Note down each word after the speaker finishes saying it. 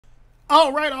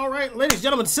All right, ladies and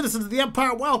gentlemen, citizens of the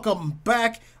Empire, welcome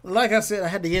back. Like I said, I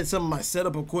had to get some of my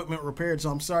setup equipment repaired, so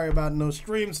I'm sorry about no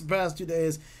streams the past 2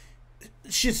 days.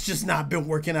 Shit's just not been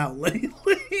working out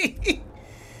lately.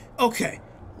 Okay,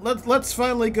 let's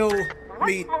finally go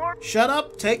meet. Shut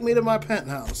up! Take me to my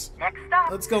penthouse. Next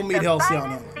stop. Let's go meet Halcyon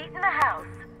Helen. Seat in the house.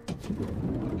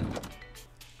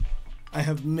 I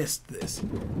have missed this.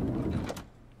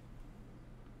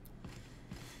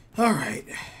 All right.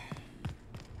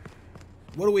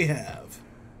 What do we have?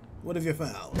 What have you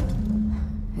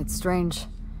found? It's strange.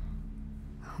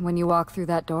 When you walk through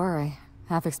that door, I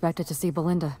half expected to see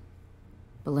Belinda.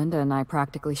 Belinda and I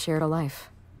practically shared a life.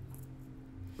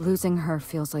 Losing her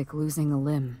feels like losing a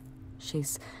limb.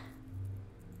 She's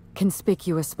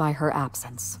conspicuous by her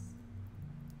absence.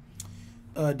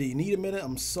 Do you need a minute?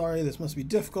 I'm sorry, this must be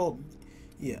difficult.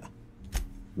 Yeah.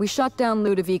 We shut down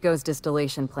Ludovico's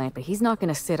distillation plant, but he's not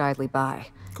going to sit idly by.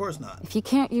 Of course not. If he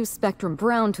can't use Spectrum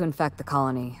Brown to infect the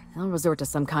colony, I'll resort to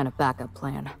some kind of backup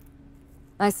plan.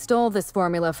 I stole this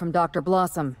formula from Dr.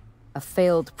 Blossom, a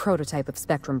failed prototype of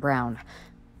Spectrum Brown.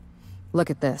 Look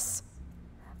at this.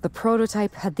 The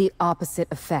prototype had the opposite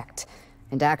effect,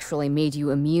 and actually made you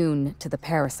immune to the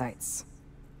parasites.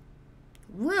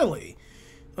 Really?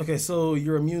 Okay, so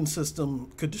your immune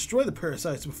system could destroy the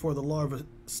parasites before the larva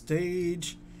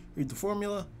stage, read the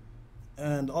formula,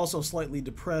 and also slightly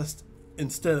depressed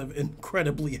instead of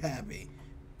incredibly happy.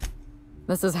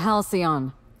 This is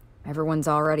Halcyon. Everyone's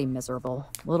already miserable.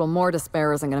 A little more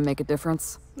despair isn't going to make a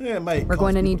difference. Yeah, it might. We're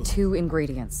going to need 2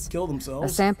 ingredients. Kill A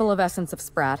themselves. sample of essence of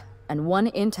sprat, and 1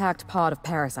 intact pod of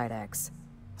parasite eggs.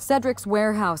 Cedric's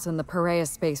warehouse in the Perea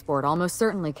spaceport almost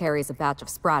certainly carries a batch of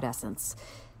sprat essence.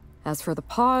 As for the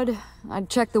pod, I'd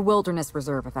check the wilderness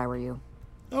reserve if I were you.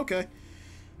 Okay.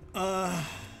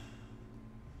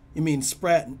 You mean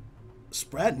sprat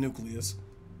nucleus?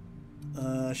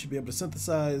 Should be able to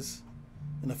synthesize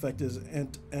an effect as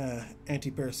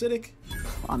anti-parasitic.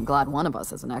 I'm glad one of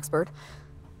us is an expert.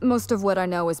 Most of what I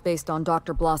know is based on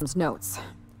Dr. Blossom's notes.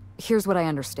 Here's what I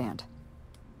understand.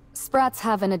 Sprats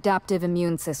have an adaptive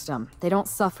immune system. They don't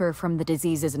suffer from the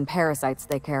diseases and parasites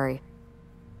they carry.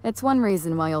 It's one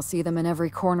reason why you'll see them in every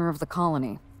corner of the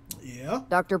colony. Yeah?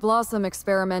 Dr. Blossom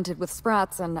experimented with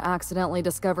sprats and accidentally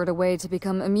discovered a way to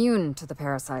become immune to the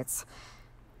parasites.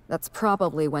 That's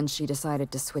probably when she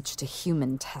decided to switch to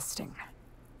human testing.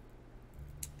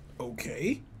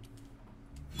 Okay.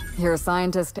 You're a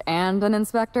scientist and an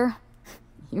inspector?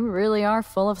 You really are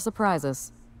full of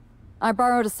surprises. I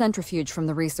borrowed a centrifuge from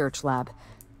the research lab.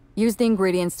 Used the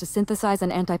ingredients to synthesize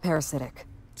an antiparasitic.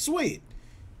 Sweet.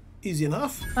 Easy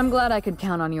enough. I'm glad I could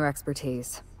count on your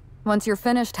expertise. Once you're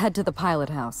finished, head to the pilot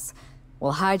house.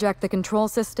 We'll hijack the control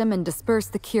system and disperse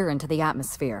the cure into the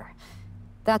atmosphere.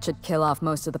 That should kill off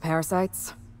most of the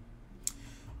parasites.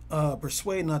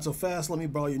 Persuade, not so fast. Let me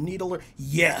borrow your needler.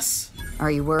 Yes! Are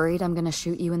you worried I'm gonna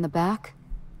shoot you in the back?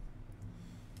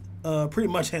 Pretty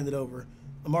much hand it over.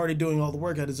 I'm already doing all the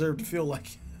work. I deserve to feel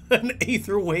like an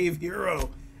Aether Wave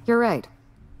hero. You're right.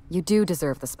 You do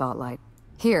deserve the spotlight.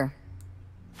 Here.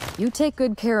 You take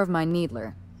good care of my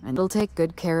needler, and it'll take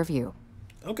good care of you.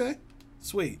 Okay.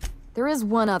 Sweet. There is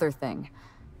one other thing.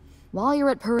 While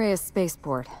you're at Perea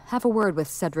Spaceport, have a word with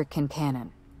Cedric Kincannon.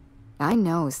 I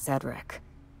know Cedric.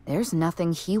 There's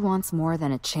nothing he wants more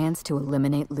than a chance to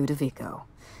eliminate Ludovico.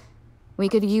 We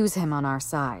could use him on our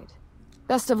side.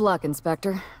 Best of luck,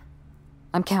 Inspector.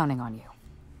 I'm counting on you.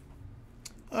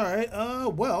 Alright,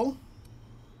 well...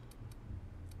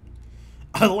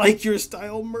 I like your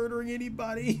style, murdering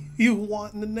anybody you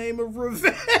want in the name of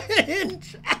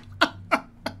revenge.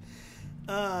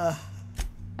 I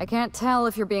can't tell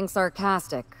if you're being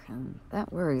sarcastic, and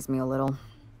that worries me a little.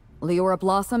 Leora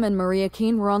Blossom and Maria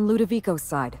Keene were on Ludovico's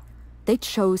side. They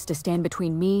chose to stand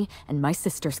between me and my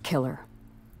sister's killer.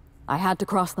 I had to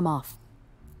cross them off.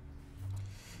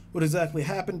 What exactly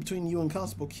happened between you and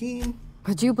Constable Keene?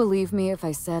 Would you believe me if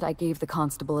I said I gave the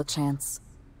constable a chance?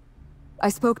 I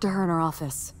spoke to her in her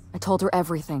office. I told her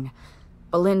everything.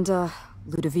 Belinda,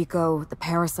 Ludovico, the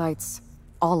parasites,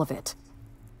 all of it.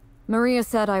 Maria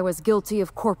said I was guilty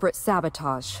of corporate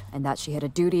sabotage, and that she had a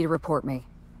duty to report me.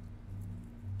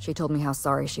 She told me how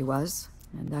sorry she was,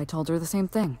 and I told her the same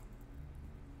thing.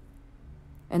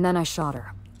 And then I shot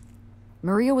her.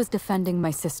 Maria was defending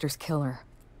my sister's killer.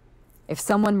 If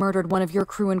someone murdered one of your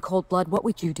crew in cold blood, what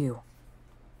would you do?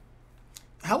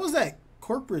 How was that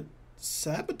corporate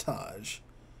sabotage?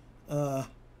 I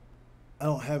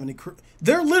don't have any crew.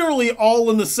 They're literally all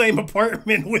in the same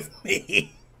apartment with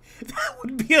me. That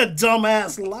would be a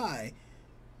dumbass lie.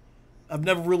 I've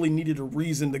never really needed a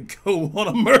reason to go on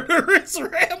a murderous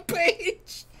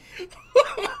rampage.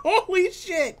 Holy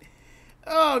shit.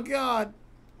 Oh, God.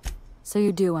 So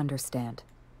you do understand.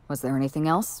 Was there anything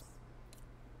else?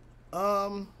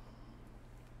 Nah,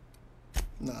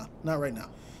 not right now.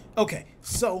 Okay,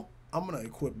 so I'm gonna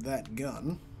equip that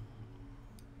gun.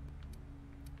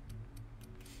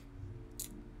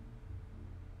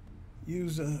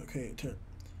 Use, okay,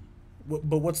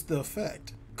 but what's the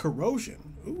effect?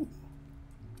 Corrosion. Ooh.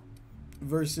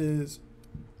 Versus,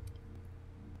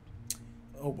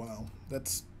 oh wow,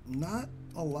 that's not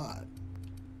a lot.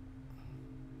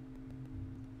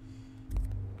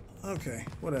 Okay,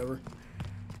 whatever.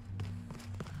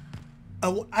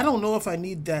 I don't know if I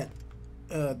need that,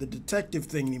 the detective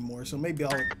thing anymore, so maybe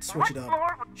I'll switch it up.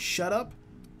 Shut up.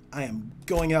 I am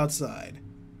going outside.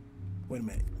 Wait a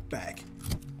minute. Back.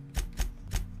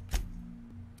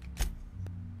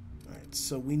 Alright,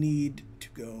 so we need to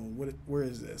go... where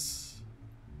is this?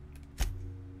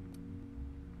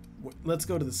 Let's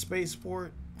go to the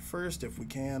spaceport first if we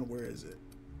can. Where is it?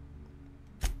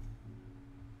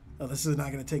 Oh, this is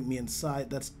not going to take me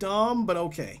inside. That's dumb, but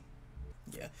okay.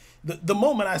 Yeah. The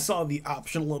moment I saw the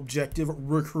optional objective,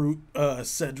 recruit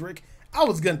Cedric, I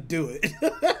was going to do it.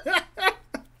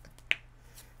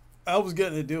 I was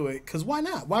going to do it, because why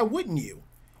not? Why wouldn't you?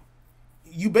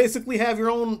 You basically have your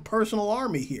own personal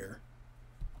army here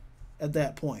at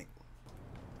that point.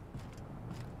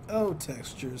 Oh,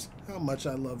 textures. How much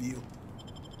I love you.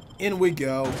 In we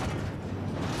go.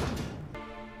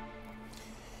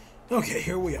 Okay,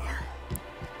 here we are.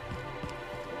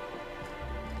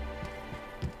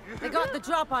 They got the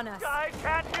drop on us. I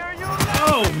can't hear you.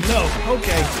 Oh, no.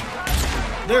 Okay.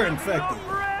 They're infected.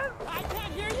 I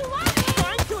can't hear you.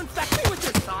 Trying to infect me with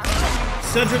your sorrow.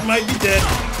 Cedric might be dead. In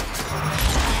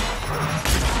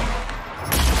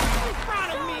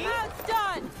front of me. It's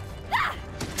done.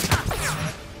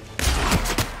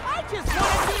 I just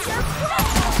want to be your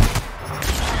friend.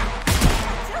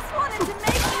 Just wanted to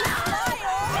make you smile.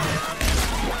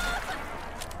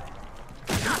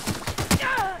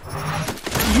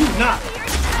 You not.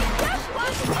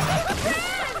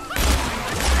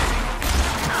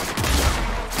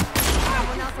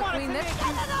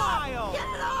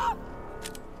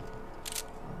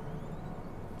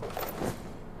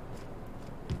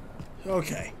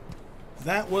 Okay.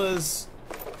 That was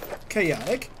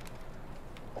chaotic.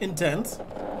 Intense.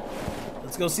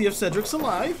 Let's go see if Cedric's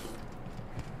alive.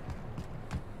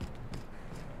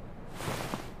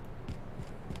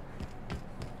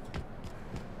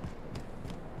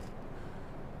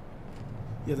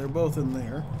 Yeah, they're both in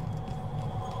there.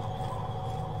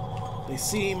 They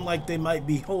seem like they might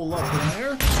be holed up in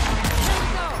there.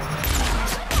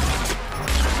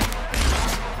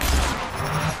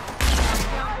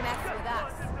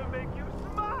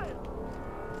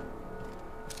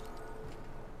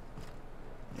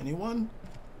 Anyone?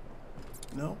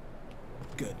 No?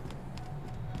 Good.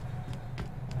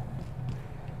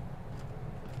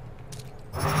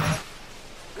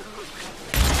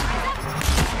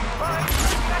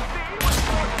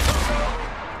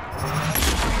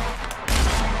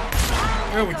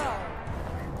 There we go.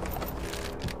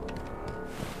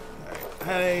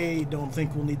 I don't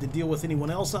think we'll need to deal with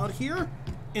anyone else out here.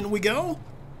 In we go.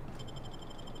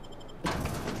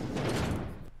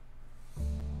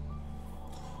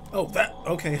 Oh, that...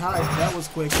 Okay, hi. That was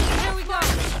quick. Here we go.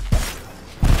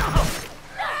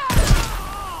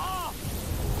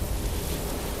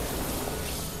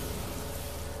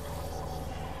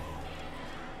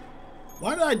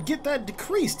 Why did I get that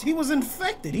decreased? He was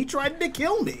infected. He tried to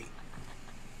kill me.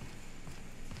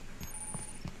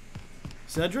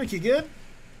 Cedric, you good?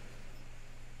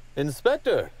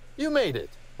 Inspector, you made it.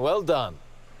 Well done.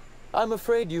 I'm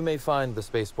afraid you may find the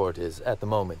spaceport is, at the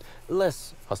moment,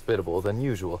 less hospitable than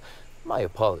usual. My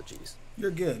apologies.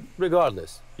 You're good.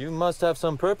 Regardless, you must have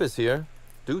some purpose here.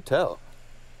 Do tell.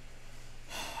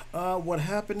 What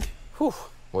happened? Whew.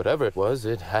 Whatever it was,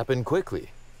 it happened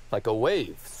quickly. Like a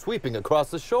wave sweeping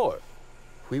across the shore.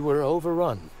 We were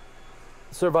overrun.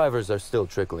 Survivors are still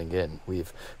trickling in.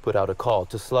 We've put out a call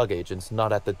to slug agents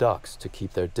not at the docks to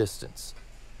keep their distance.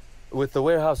 With the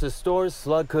warehouse's stores,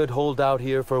 Slug could hold out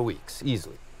here for weeks,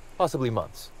 easily. Possibly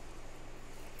months.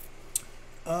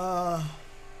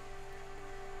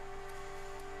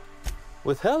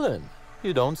 With Helen,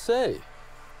 you don't say.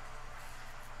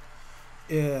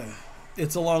 Yeah,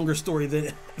 it's a longer story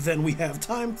than we have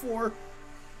time for.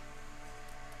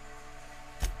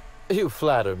 You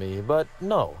flatter me, but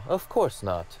no, of course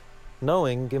not.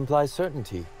 Knowing implies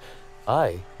certainty.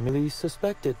 I merely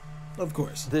suspected. Of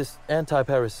course. This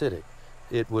anti-parasitic,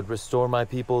 it would restore my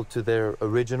people to their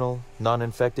original,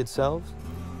 non-infected selves?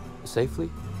 Safely?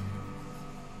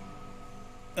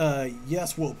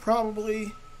 Yes, well,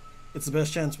 probably. It's the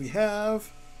best chance we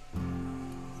have.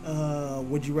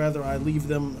 Would you rather I leave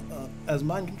them as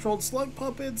mind-controlled slug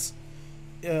puppets?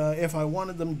 If I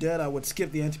wanted them dead, I would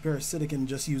skip the antiparasitic and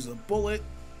just use a bullet.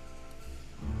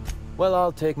 Well,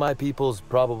 I'll take my people's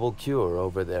probable cure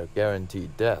over their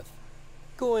guaranteed death.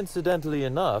 Coincidentally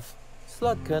enough,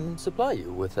 Slug can supply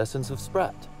you with Essence of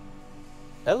Sprat.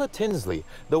 Ella Tinsley,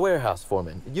 the warehouse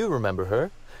foreman, you remember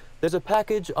her? There's a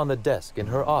package on the desk in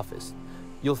her office.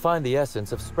 You'll find the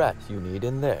Essence of Sprat you need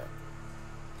in there.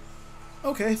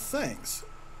 Okay, thanks.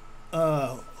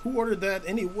 Who ordered that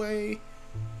anyway?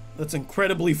 That's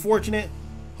incredibly fortunate.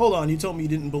 Hold on, you told me you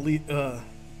didn't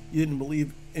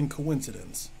believe in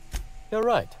coincidence. You're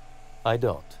right. I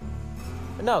don't.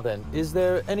 Now then, is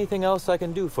there anything else I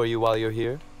can do for you while you're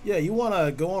here? Yeah, you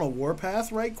wanna go on a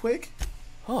warpath right quick?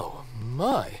 Oh,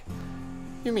 my.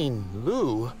 You mean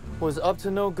Lou was up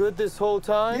to no good this whole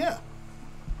time? Yeah.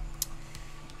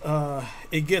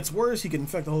 It gets worse. You can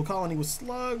infect the whole colony with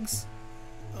slugs.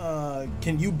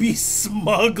 Can you be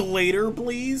smug later,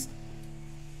 please?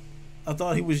 I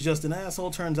thought he was just an asshole.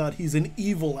 Turns out he's an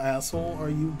evil asshole. Are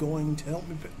you going to help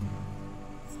me?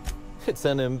 It's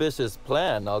an ambitious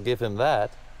plan, I'll give him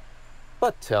that.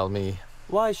 But tell me,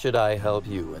 why should I help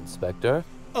you, Inspector?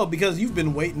 Oh, because you've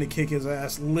been waiting to kick his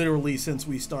ass literally since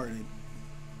we started.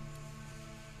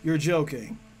 You're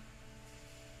joking.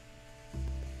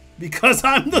 Because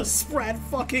I'm the Sprat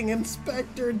fucking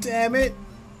Inspector, damn it!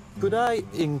 Could I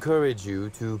encourage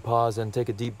you to pause and take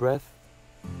a deep breath?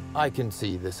 I can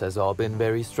see this has all been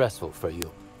very stressful for you.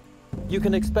 You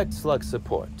can expect slug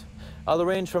support. I'll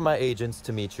arrange for my agents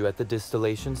to meet you at the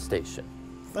distillation station.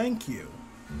 Thank you.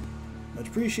 Much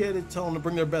appreciated. Tell them to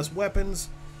bring their best weapons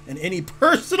and any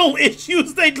personal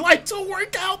issues they'd like to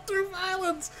work out through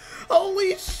violence.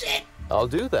 Holy shit! I'll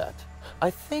do that.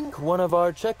 I think one of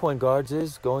our checkpoint guards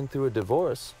is going through a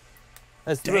divorce.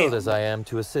 As thrilled as I am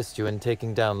to assist you in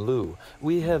taking down Lou,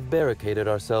 we have barricaded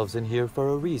ourselves in here for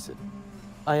a reason.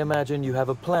 I imagine you have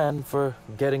a plan for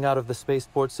getting out of the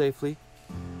spaceport safely?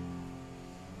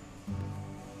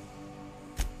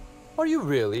 Are you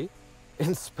really?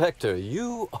 Inspector,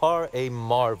 you are a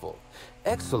marvel.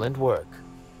 Excellent work.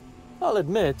 I'll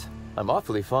admit, I'm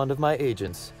awfully fond of my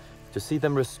agents. To see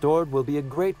them restored will be a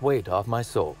great weight off my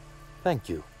soul. Thank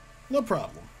you. No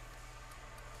problem.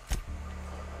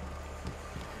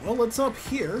 Well, it's up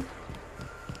here.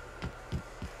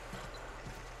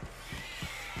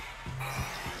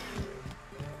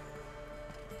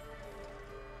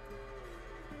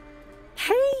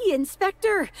 Hey,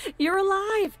 Inspector! You're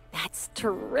alive! That's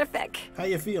terrific! How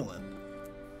you feeling?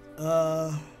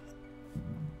 How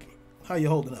you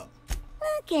holding up?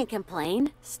 I can't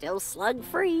complain. Still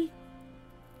slug-free.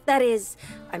 That is,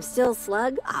 I'm still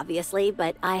slug, obviously,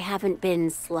 but I haven't been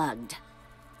slugged.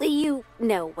 You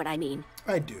know what I mean.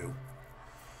 I do.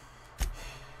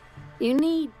 You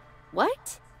need...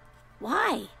 what?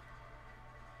 Why?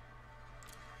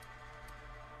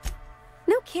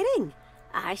 No kidding.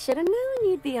 I should have known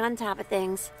you'd be on top of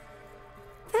things.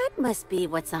 That must be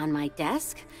what's on my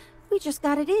desk. We just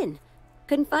got it in.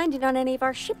 Couldn't find it on any of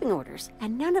our shipping orders,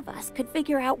 and none of us could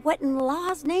figure out what in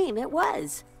law's name it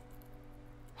was.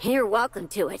 You're welcome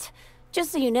to it.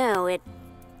 Just so you know,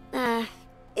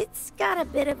 it's got a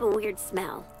bit of a weird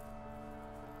smell.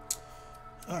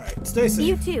 Alright, stay safe.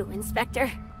 You too,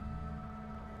 Inspector.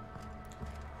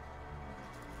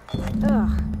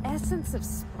 Ugh, essence of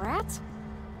Sprat?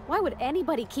 Why would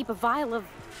anybody keep a vial of...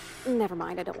 Never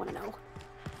mind, I don't want to know.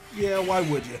 Yeah, why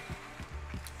would you?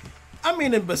 I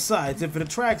mean, and besides, if it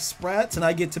attracts sprats and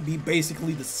I get to be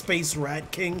basically the space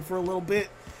rat king for a little bit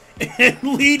and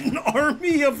lead an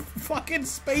army of fucking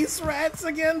space rats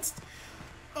against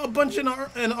a bunch of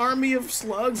an army of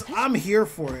slugs, I'm here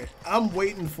for it. I'm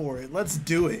waiting for it. Let's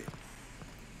do it.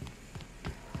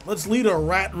 Let's lead a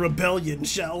rat rebellion,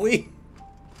 shall we?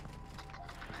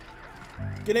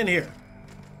 Get in here.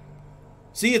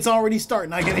 See, it's already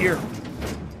starting. I can hear it.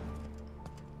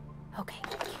 Okay,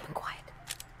 keep it quiet.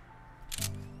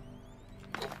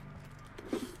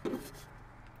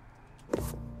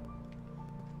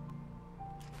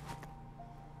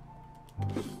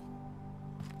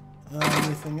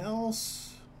 Anything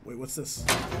else? Wait, what's this?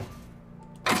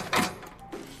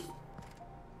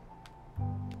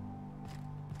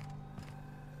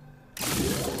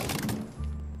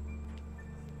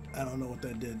 I don't know what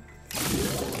that did.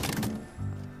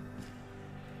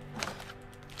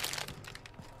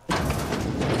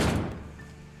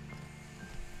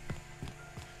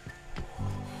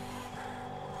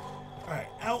 Alright,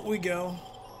 out we go.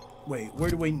 Wait, where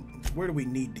do we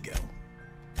need to go?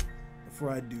 Before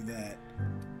I do that.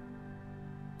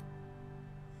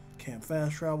 Can't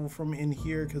fast travel from in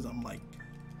here because I'm like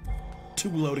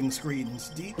 2 loading screens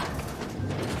deep.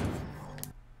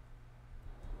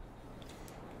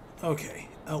 Okay,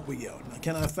 out we go. Now,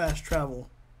 can I fast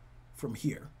travel from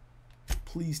here?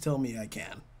 Please tell me I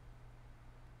can.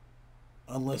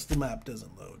 Unless the map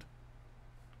doesn't load.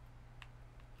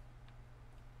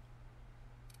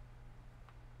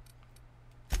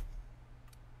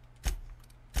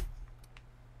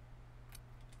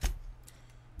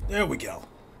 There we go.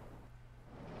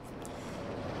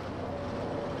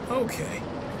 Okay.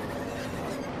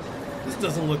 This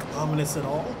doesn't look ominous at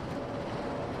all.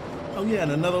 Oh yeah,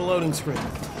 and another loading screen.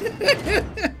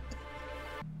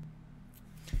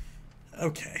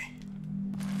 Okay.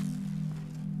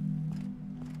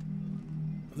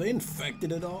 Are they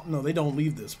infected at all? No, they don't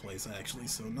leave this place actually,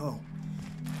 so no.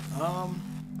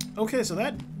 Okay, so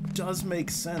that does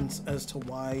make sense as to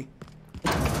why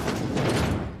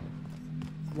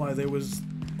there was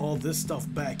all this stuff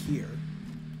back here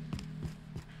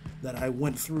that I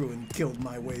went through and killed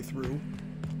my way through.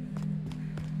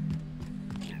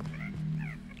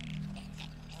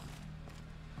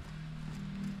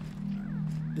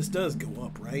 This does go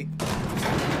up, right?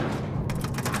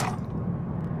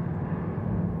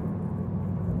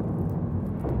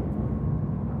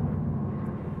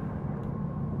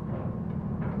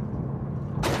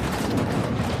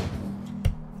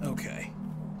 Okay.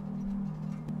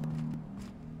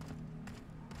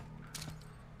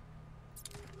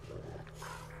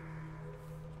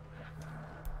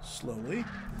 Slowly.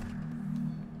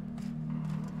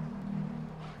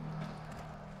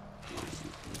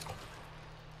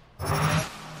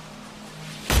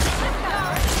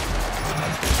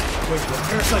 Wait, the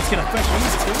parasites can affect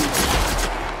these too?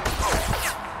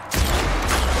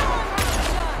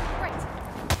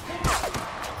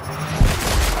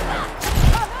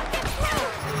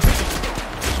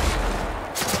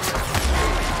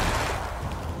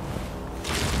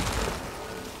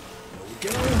 There we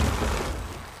go.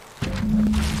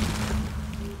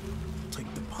 Take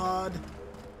the pod.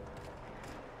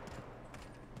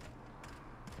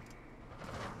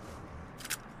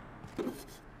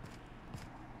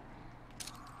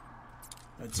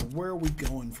 Alright, so where are we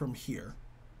going from here?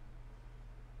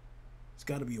 There's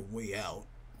got to be a way out.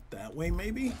 That way,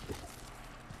 maybe?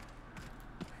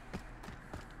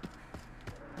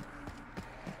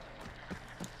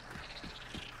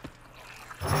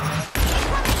 I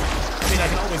mean, I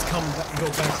can always go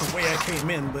back the way I came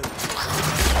in, but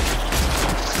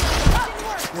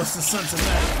what's the sense of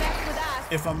that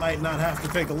if I might not have to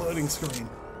take a loading screen?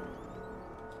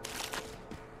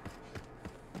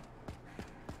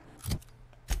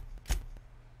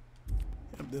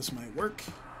 This might work.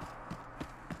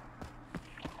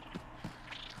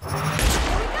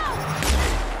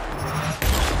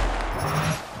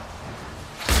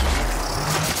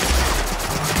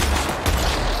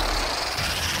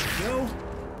 Go.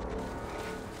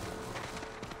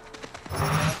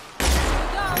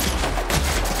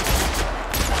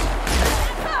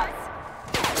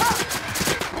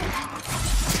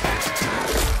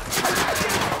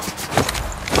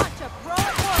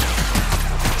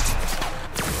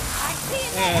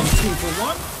 And 2 for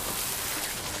 1.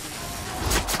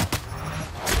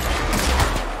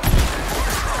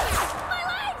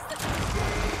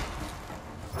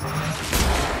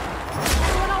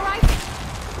 Everyone all right?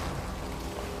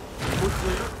 We're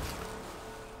clear.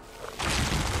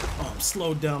 Oh, I'm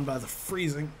slowed down by the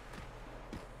freezing.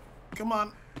 Come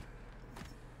on.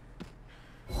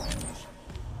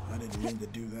 I didn't mean to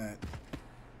do that.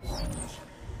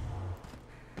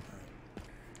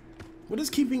 What is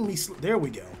keeping me there we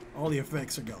go. All the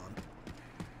effects are gone.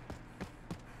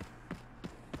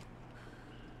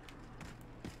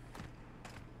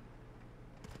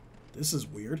 This is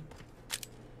weird.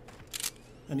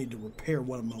 I need to repair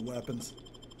one of my weapons.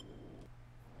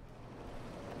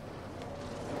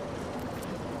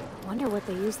 Wonder what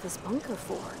they use this bunker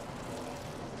for.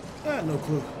 Ah, no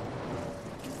clue.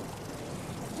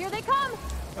 Here they come!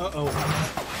 Uh-oh.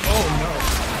 Oh,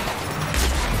 no.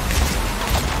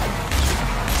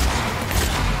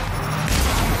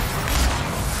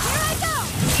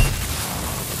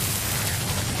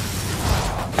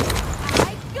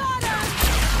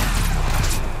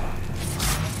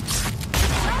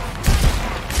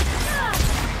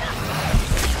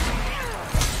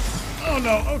 Oh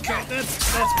no, okay, that's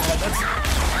bad.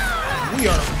 We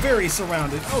are very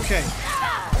surrounded. Okay.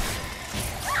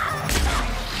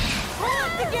 Pull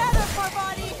it together, poor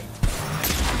buddy!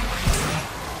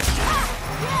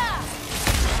 Yeah!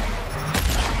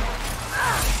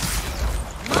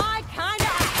 My kind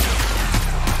of...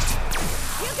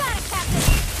 You got it, Captain!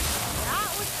 That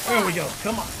was fun. There we go.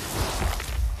 Come on.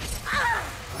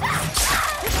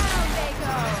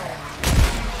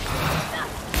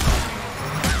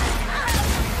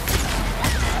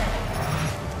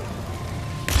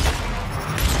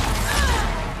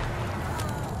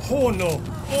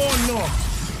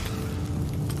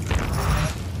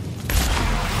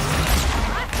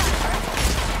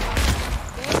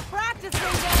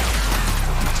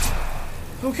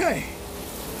 Okay.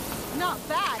 Not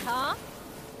bad, huh?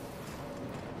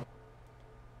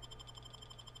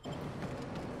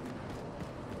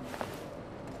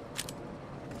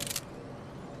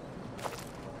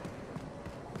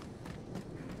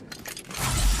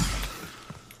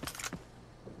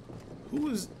 Who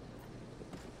is...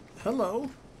 Hello?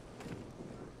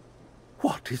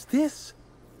 What is this?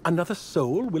 Another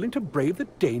soul willing to brave the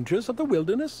dangers of the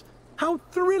wilderness? How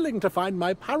thrilling to find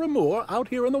my paramour out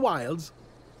here in the wilds.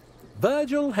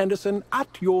 Virgil Henderson at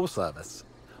your service.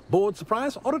 Board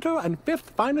surprise auditor and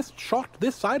fifth finest shot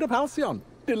this side of Halcyon.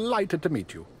 Delighted to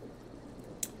meet you.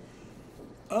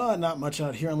 Not much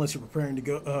out here unless you're preparing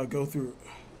to go through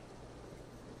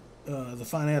the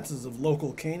finances of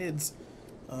local canids.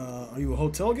 Are you a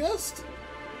hotel guest?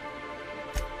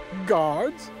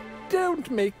 Guards, don't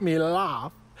make me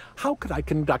laugh. How could I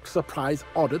conduct surprise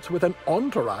audits with an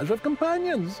entourage of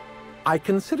companions? I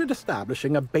considered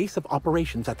establishing a base of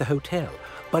operations at the hotel,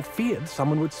 but feared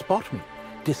someone would spot me.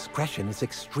 Discretion is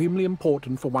extremely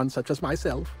important for one such as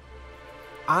myself.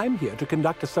 I'm here to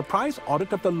conduct a surprise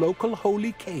audit of the local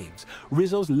holy caves,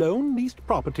 Rizzo's lone leased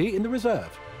property in the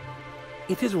reserve.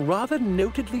 It is rather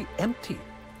notedly empty.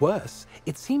 Worse,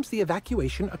 it seems the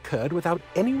evacuation occurred without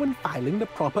anyone filing the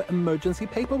proper emergency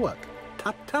paperwork.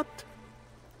 Tut-tut.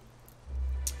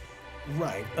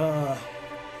 Right.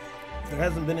 There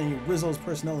hasn't been any Rizzo's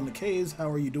personnel in the caves. How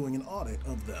are you doing an audit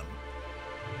of them?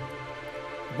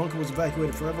 The bunker was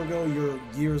evacuated forever ago. You're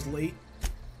years late.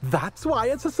 That's why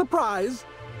it's a surprise.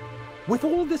 With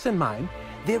all this in mind,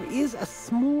 there is a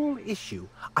small issue.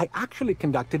 I actually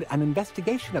conducted an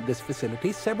investigation of this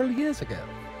facility several years ago.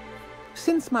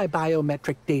 Since my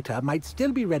biometric data might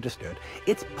still be registered,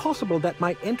 it's possible that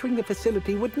my entering the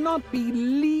facility would not be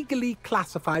legally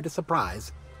classified a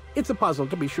surprise. It's a puzzle,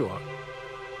 to be sure.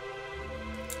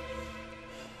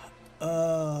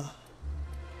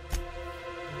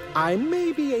 I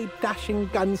may be a dashing,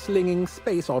 gunslinging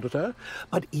space auditor,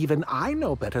 but even I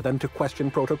know better than to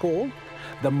question protocol.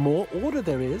 The more order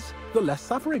there is, the less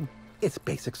suffering. It's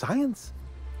basic science.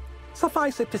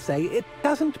 Suffice it to say, it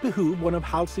doesn't behoove one of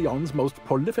Halcyon's most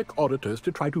prolific auditors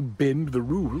to try to bend the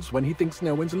rules when he thinks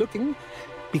no one's looking.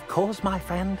 Because, my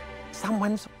friend,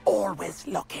 someone's always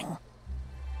looking.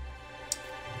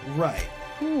 Right.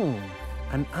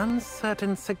 An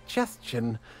uncertain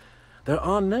suggestion. There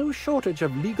are no shortage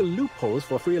of legal loopholes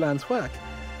for freelance work,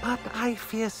 but I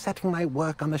fear setting my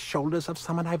work on the shoulders of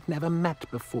someone I've never met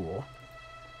before.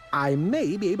 I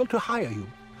may be able to hire you,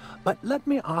 but let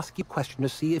me ask you a question to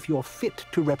see if you're fit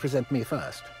to represent me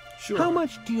first. Sure. How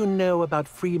much do you know about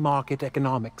free market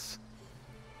economics?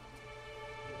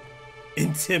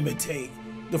 Intimidate.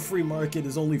 The free market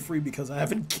is only free because I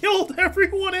haven't killed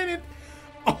everyone in it.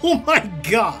 Oh my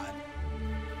god.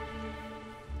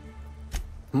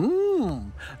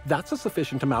 That's a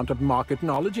sufficient amount of market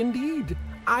knowledge indeed.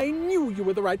 I knew you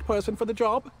were the right person for the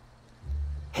job.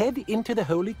 Head into the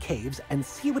holy caves and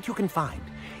see what you can find.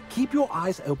 Keep your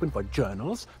eyes open for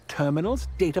journals, terminals,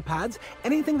 datapads,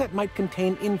 anything that might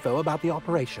contain info about the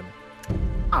operation.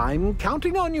 I'm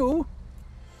counting on you.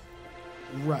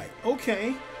 Right.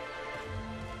 Okay.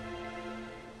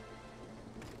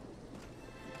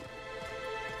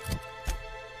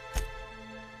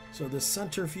 So the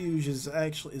centrifuge is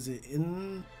actually, is it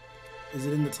in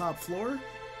the top floor?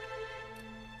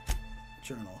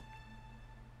 Journal.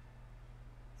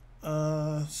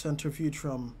 Centrifuge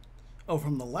from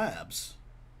the labs.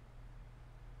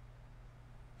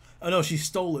 Oh no, she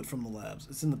stole it from the labs.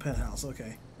 It's in the penthouse,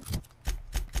 okay.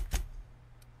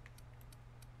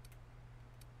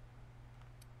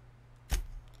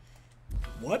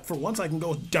 What? For once I can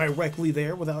go directly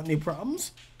there without any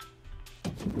problems?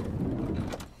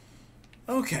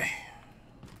 Okay.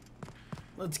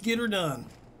 Let's get her done.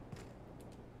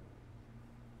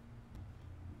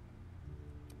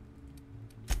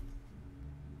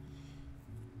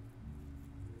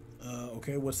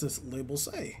 Okay, what's this label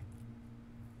say?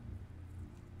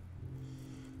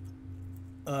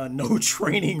 No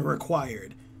training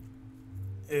required.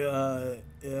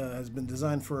 Has been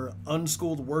designed for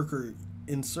unschooled worker.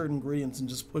 Insert ingredients and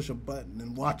just push a button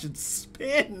and watch it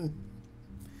spin.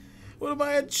 What am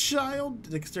I, a child?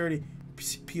 Dexterity.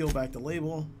 Peel back the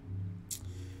label.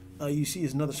 You see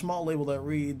is another small label that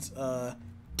reads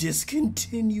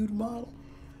discontinued model.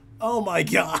 Oh my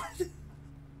god.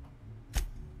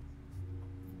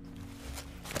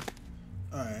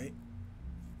 Alright.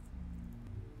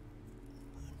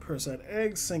 Parasite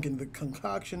eggs sink into the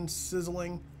concoction,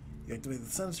 sizzling. You activate the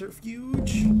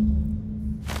centrifuge.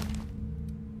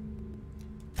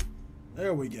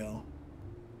 There we go.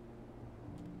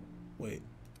 Wait.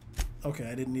 Okay,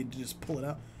 I didn't need to just pull it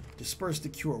out. Disperse the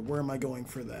cure. Where am I going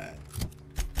for that?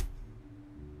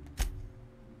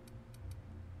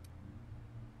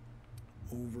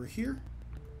 Over here.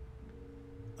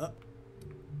 Up.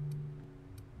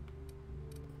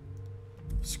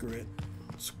 Screw it.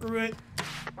 Screw it.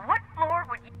 What floor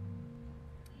would you...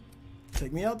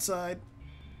 Take me outside.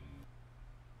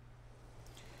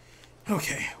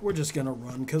 Okay, we're just gonna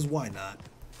run, because why not?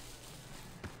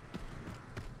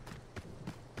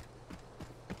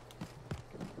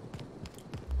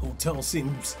 Hotel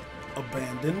seems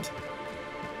abandoned.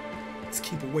 Let's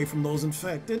keep away from those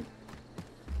infected.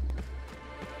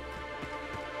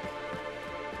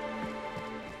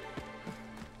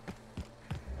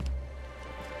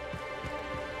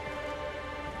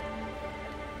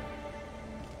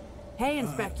 Hey,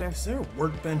 Inspector. Is there a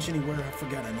workbench anywhere? I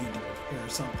forgot I need to repair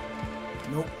something.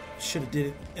 Nope. Should have did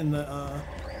it in the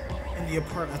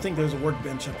apartment. I think there's a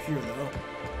workbench up here though.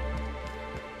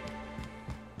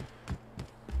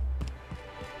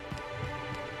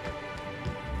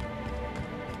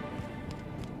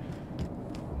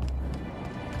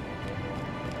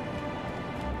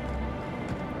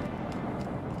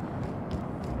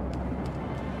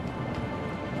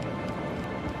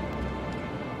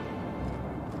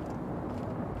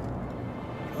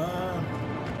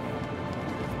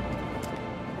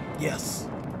 Yes.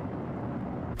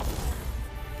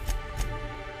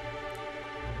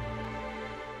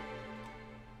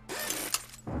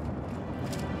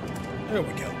 There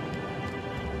we go.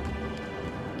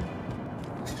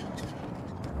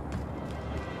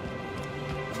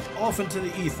 Off into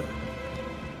the ether.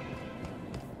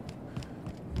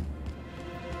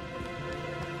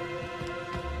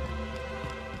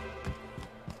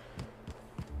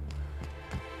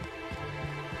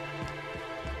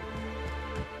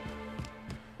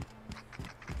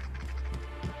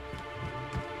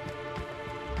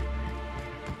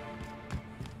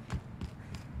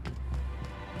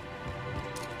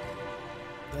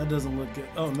 That doesn't look good.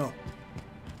 Oh no.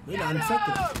 They're not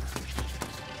infected.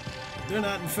 They're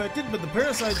not infected, but the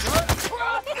parasites are.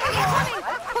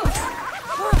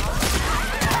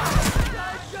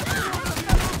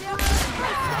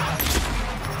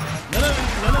 No, no,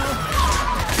 no, no.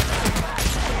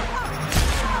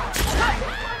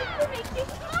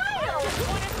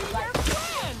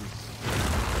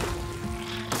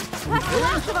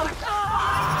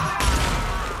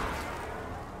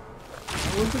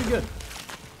 That looks pretty good.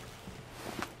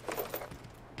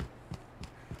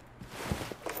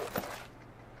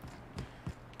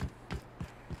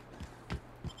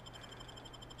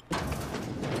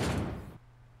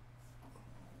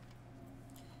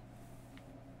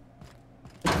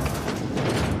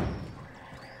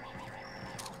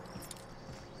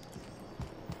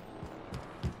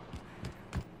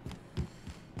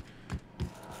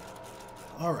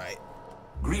 All right.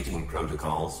 Greeting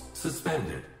protocols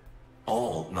suspended.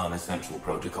 All non-essential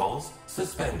protocols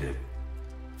suspended.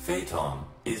 Phaeton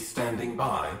is standing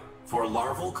by for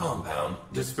larval compound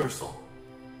dispersal.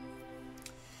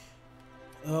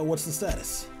 What's the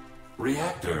status?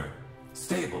 Reactor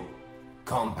stable.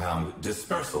 Compound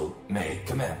dispersal may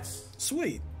commence.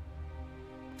 Sweet.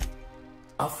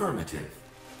 Affirmative.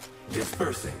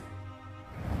 Dispersing.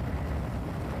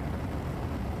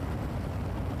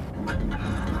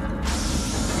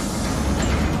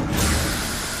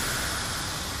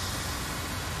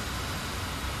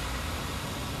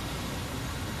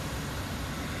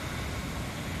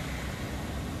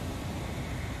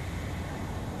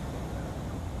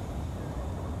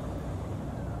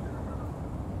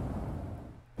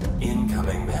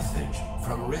 Incoming message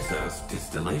from Rizzo's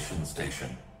distillation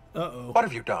station. Uh-oh. What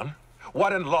have you done?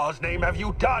 What in law's name have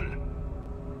you done?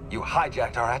 You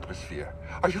hijacked our atmosphere.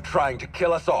 Are you trying to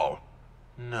kill us all?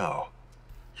 No.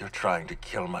 You're trying to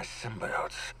kill my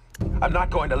symbiotes. I'm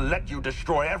not going to let you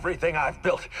destroy everything I've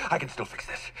built. I can still fix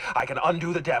this. I can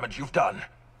undo the damage you've done.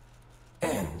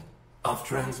 End of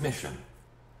transmission.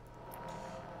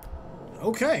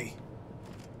 Okay.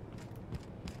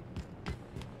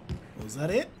 Was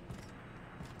that it?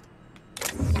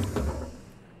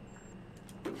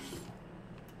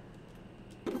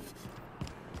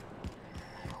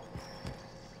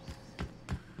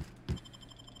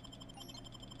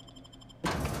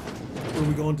 Are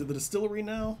we going to the distillery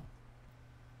now?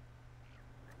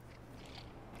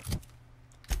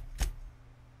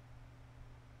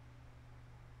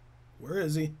 Where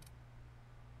is he?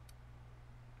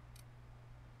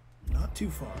 Not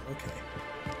too far, okay.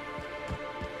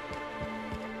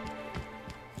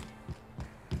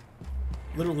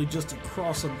 Literally just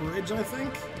across a bridge, I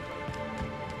think.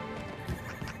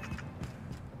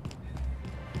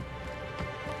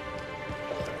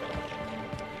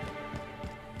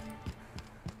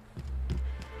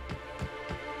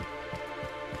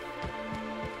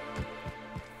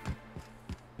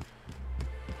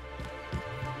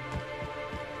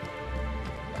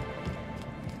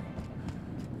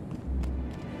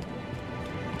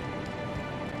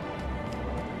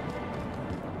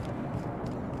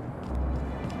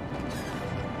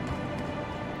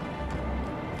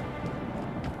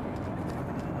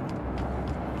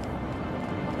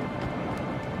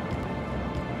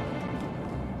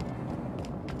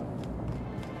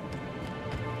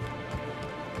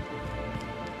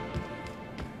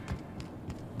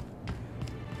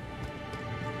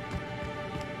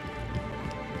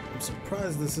 I'm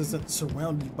surprised this isn't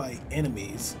surrounded by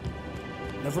enemies.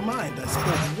 Never mind, I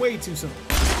spoke way too soon.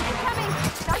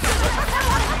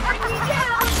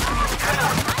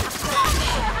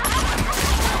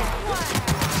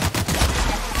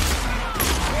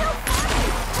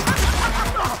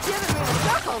 Giving me the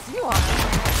chuckles, you are.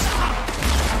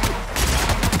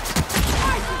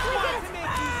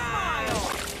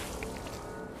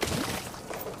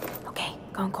 Okay,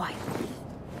 gone quiet.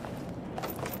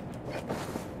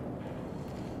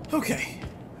 Okay.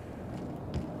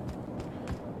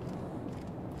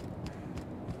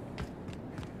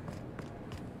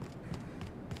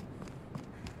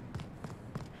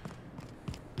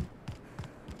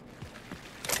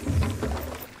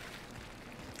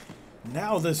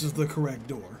 Now this is the correct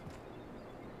door.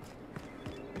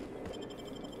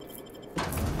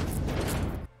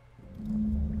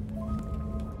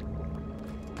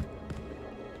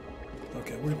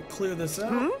 Okay, we're gonna clear this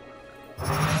out.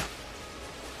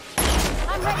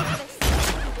 I'm ready for this.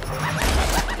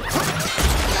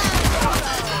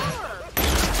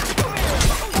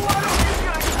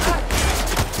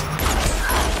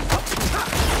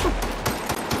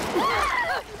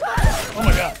 Oh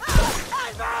my god.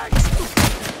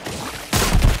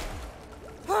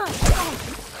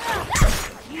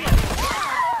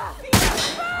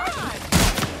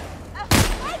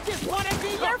 I just want to be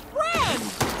your friend.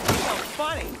 So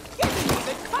funny. Giving me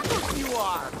the chuckles you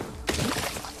are.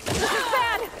 This is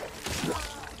bad.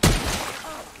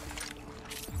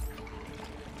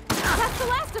 That's the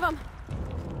last of them.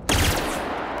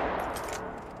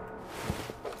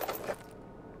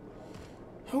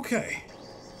 Okay.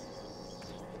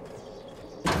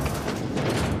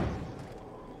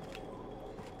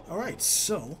 All right,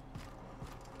 so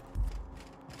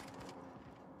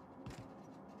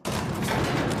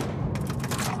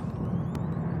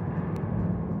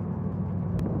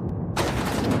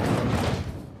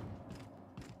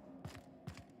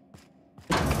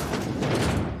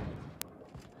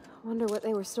Wonder what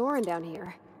they were storing down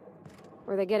here.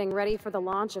 Were they getting ready for the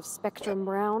launch of Spectrum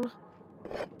Brown?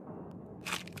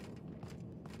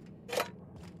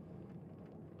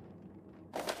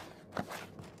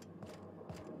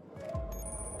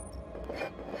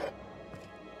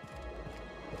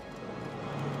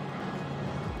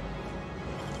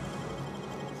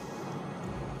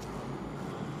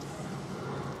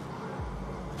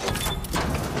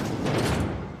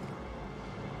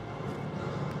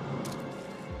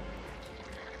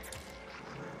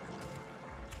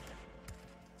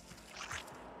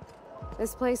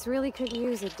 This place really could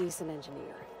use a decent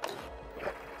engineer.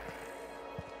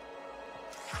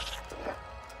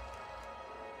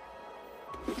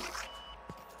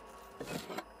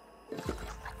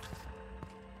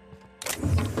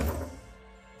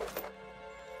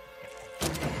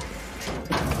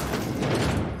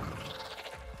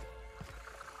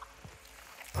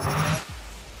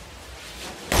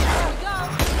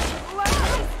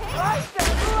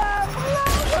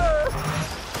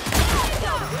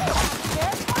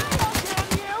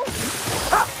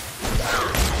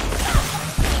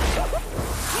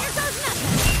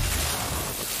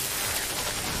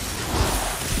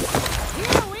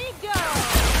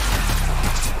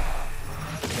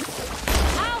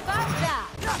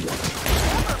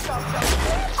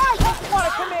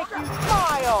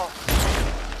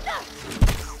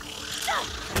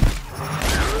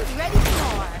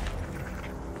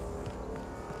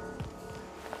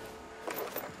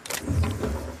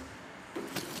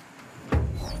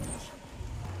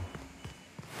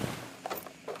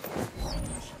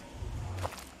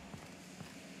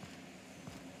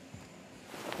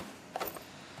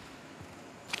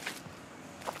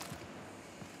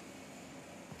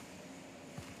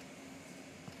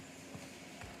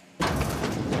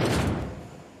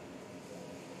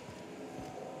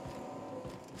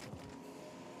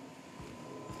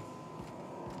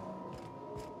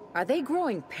 Are they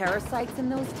growing parasites in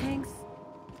those tanks?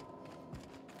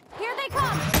 Here they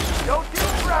come. Don't you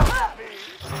grab at me!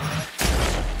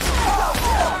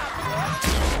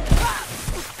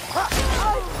 I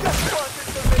just wanted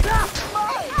to make you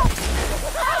smile!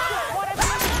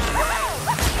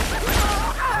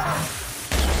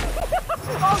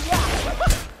 Oh yeah.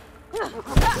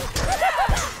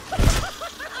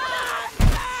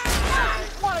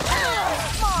 Want to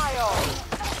smile!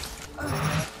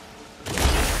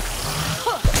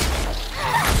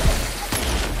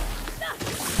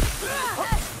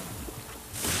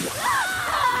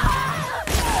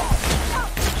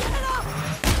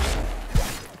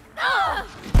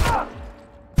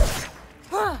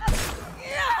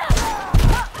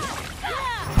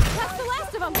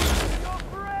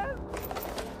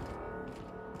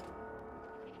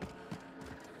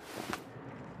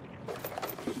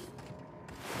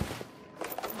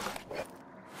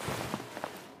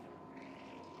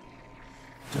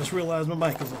 just realized my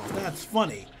mic is off. That's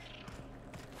funny.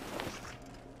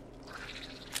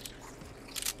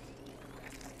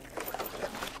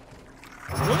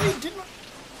 Really? Didn't I?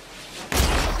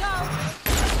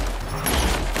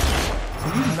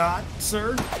 Can you not,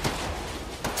 sir?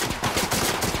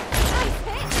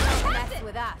 Mess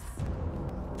with us.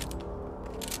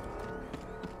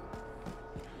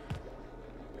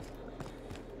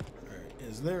 Alright,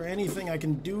 is there anything I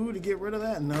can do to get rid of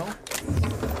that? No.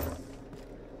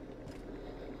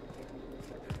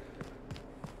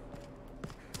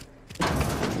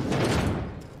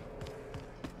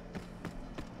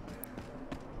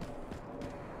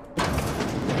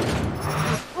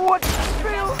 What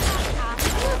feels?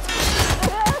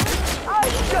 I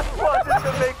just wanted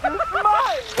to make you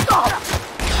smile.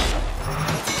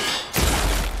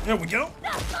 There we go.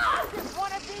 I just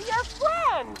want to be your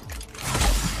friend.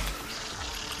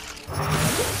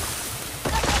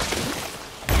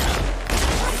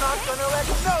 I'm not gonna let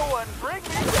no one bring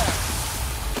me down.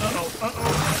 Uh-oh,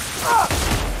 uh-oh.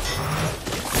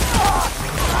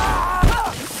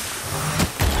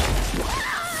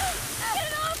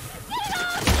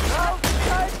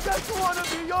 I just want to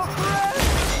be your friend.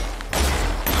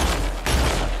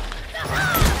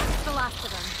 The last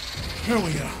of them. Here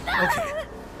we go. Okay.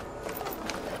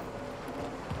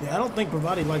 Yeah, I don't think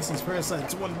Bravati likes these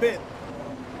parasites one bit.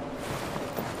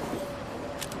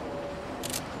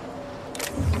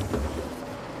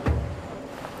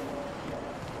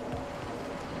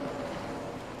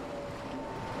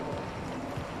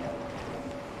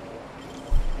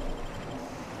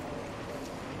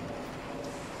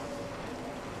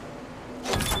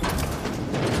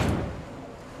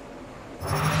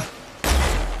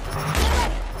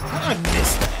 How did I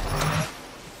miss that?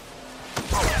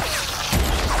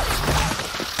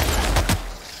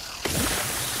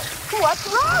 What's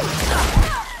wrong?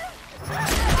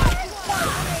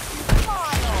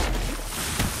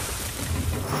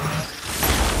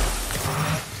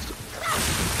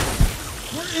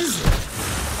 What is it?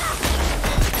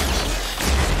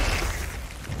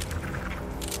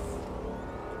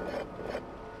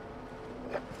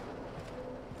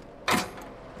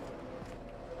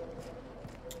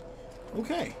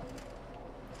 Okay.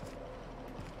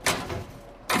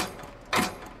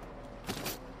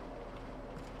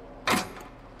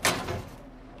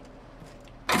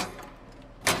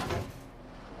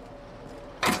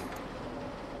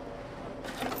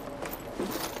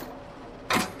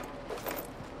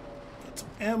 Got some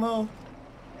ammo.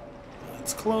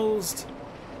 It's closed.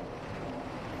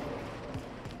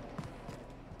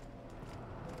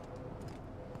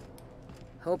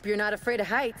 Hope you're not afraid of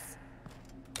heights.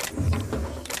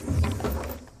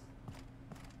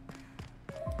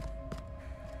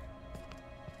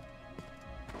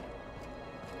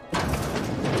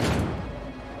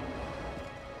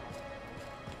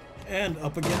 And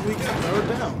up again we go. Or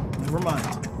down. Never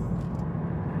mind.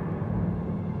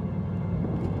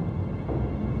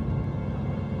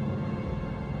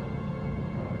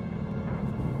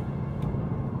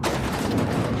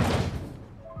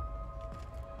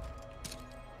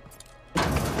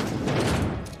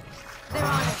 They're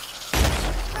on it.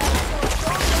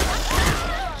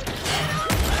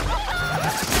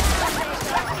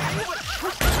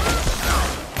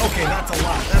 Okay, that's a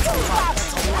lot. That's a lot.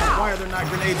 That's a lot. Why are there not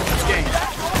grenades in this game?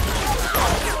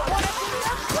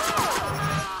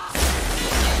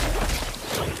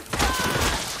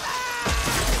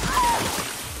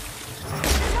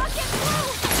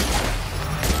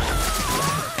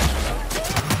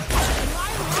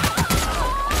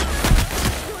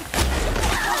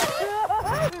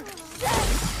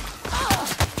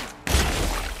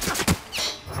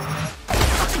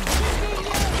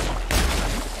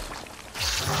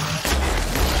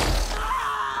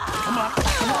 Come on,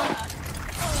 come on.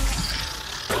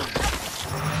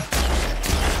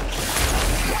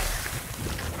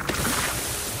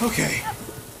 Okay.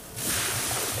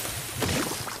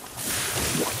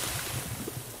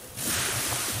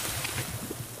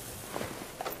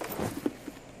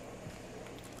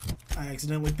 I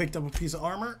accidentally picked up a piece of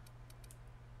armor.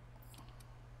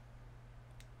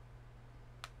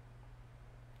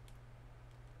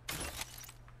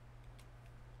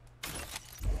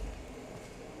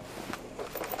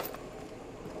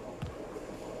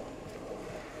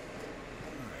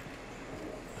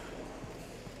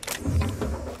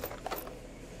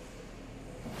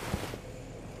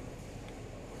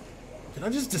 Did I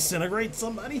just disintegrate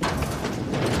somebody? Leads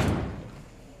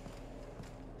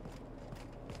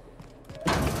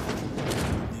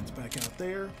back out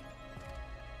there.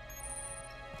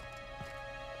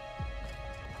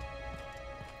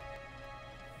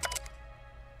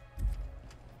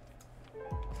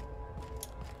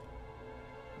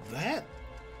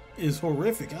 is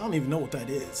horrific. I don't even know what that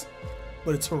is,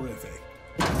 but it's horrific.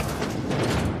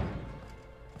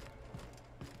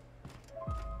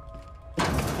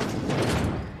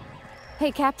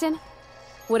 Hey, Captain.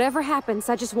 Whatever happens,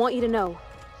 I just want you to know,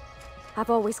 I've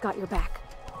always got your back.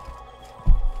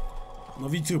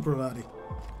 Love you too, Pravati.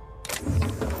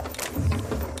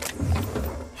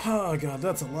 Oh god,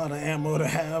 that's a lot of ammo to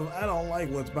have. I don't like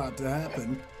what's about to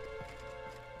happen.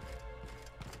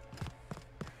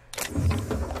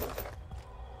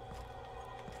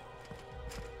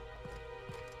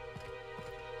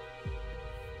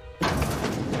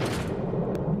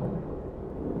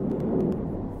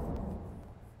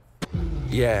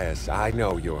 Yes, I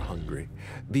know you're hungry.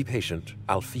 Be patient.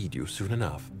 I'll feed you soon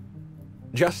enough.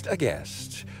 Just a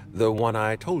guest. The one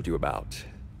I told you about.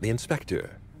 The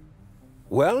inspector.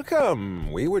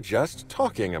 Welcome. We were just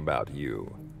talking about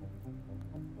you.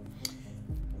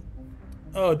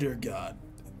 Oh dear god.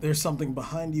 There's something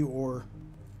behind you or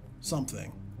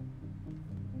something.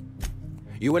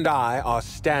 You and I are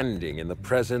standing in the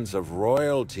presence of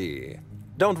royalty.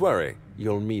 Don't worry.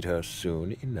 You'll meet her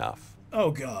soon enough.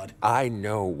 Oh god. I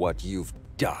know what you've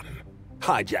done.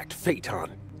 Hijacked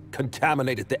Phaeton.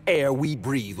 Contaminated the air we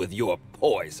breathe with your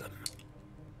poison.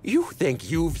 You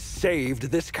think you've saved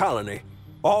this colony.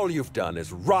 All you've done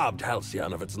is robbed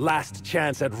Halcyon of its last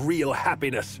chance at real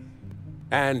happiness.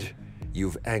 And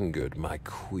you've angered my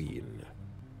queen.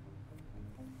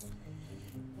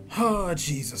 Oh,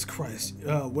 Jesus Christ.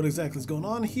 What exactly is going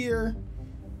on here?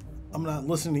 I'm not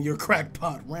listening to your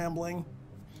crackpot rambling.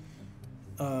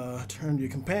 Turn to your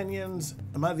companions.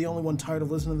 Am I the only one tired of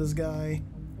listening to this guy?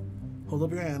 Hold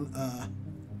up your hand.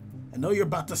 I know you're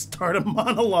about to start a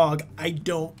monologue. I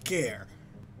don't care.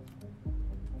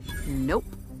 Nope.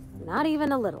 Not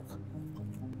even a little.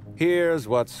 Here's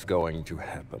what's going to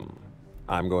happen.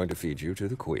 I'm going to feed you to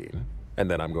the queen, and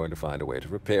then I'm going to find a way to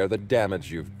repair the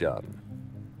damage you've done.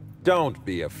 Don't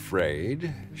be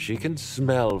afraid. She can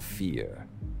smell fear,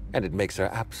 and it makes her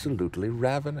absolutely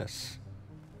ravenous.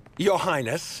 Your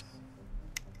Highness.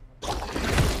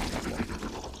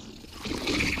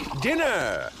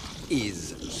 Dinner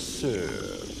is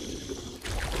served.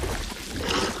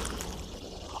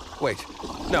 Wait,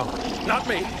 no, not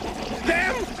me.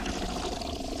 Damn!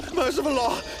 Merciful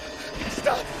law!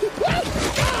 Stop!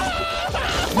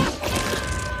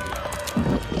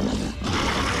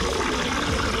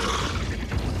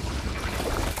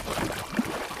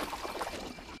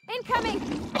 Incoming!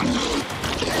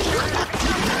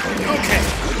 Okay.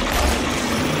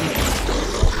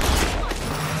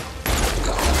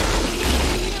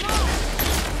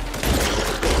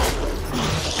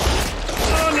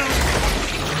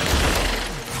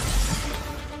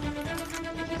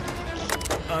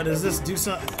 Does this do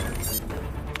something?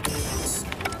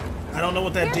 I don't know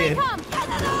what that did.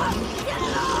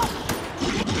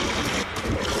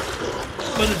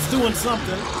 But it's doing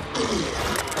something.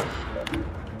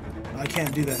 I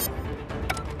can't do that.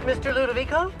 Mr.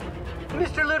 Ludovico?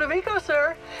 Mr. Ludovico,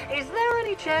 sir? Is there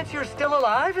any chance you're still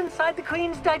alive inside the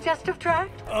Queen's digestive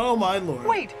tract? Oh, my lord.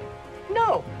 Wait,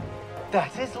 no.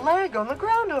 That's his leg on the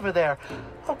ground over there.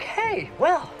 Okay,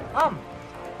 well,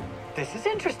 this is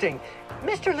interesting.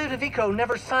 Mr. Ludovico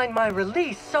never signed my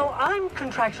release, so I'm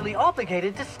contractually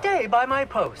obligated to stay by my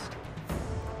post.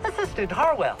 Assistant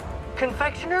Harwell,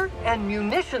 Confectioner and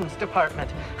Munitions Department.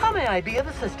 How may I be of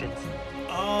assistance?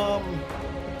 Oh,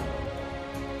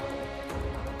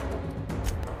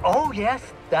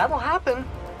 yes, that'll happen.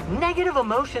 Negative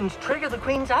emotions trigger the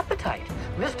Queen's appetite.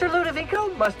 Mr. Ludovico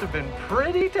must have been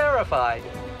pretty terrified.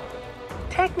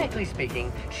 Technically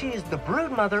speaking, she is the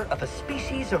broodmother of a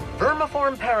species of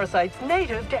vermiform parasites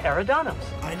native to Eridanos.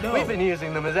 I know. We've been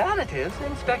using them as additives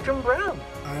in Spectrum Brown.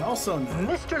 I also know.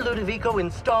 Mr. Ludovico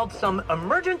installed some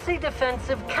emergency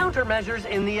defensive countermeasures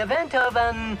in the event of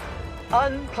an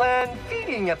unplanned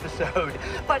feeding episode.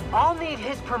 But I'll need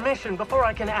his permission before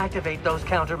I can activate those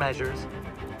countermeasures.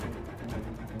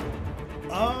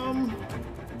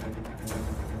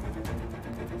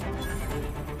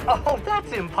 Oh,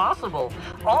 that's impossible.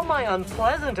 All my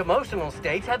unpleasant emotional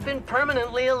states have been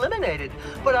permanently eliminated,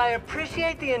 but I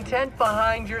appreciate the intent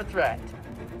behind your threat.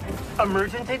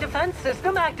 Emergency defense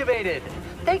system activated.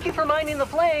 Thank you for minding the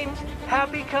flames.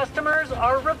 Happy customers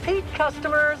are repeat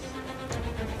customers.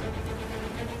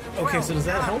 Okay, so does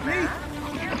that help me?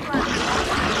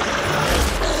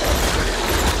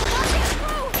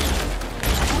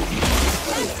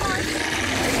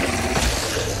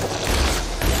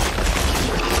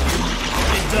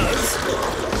 It does.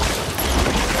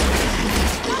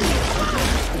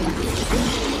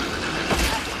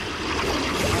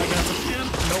 I got some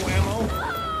no ammo.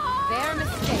 Their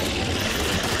mistake.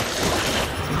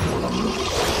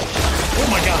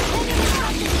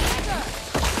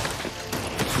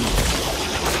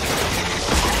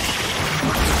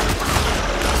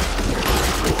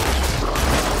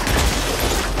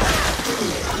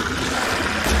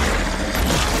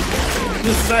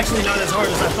 This is actually not as hard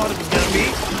as I thought it was gonna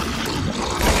be.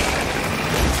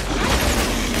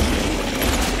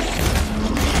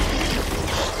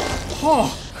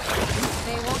 Oh.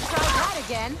 They won't try that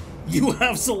again. You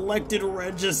have selected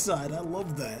regicide. I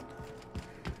love that.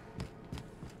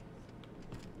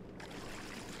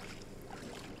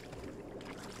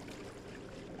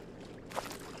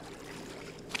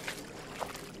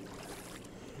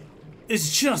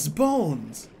 It's just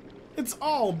bones. It's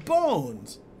all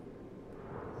bones.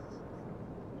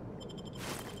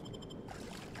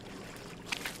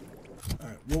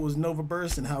 Alright, what was Nova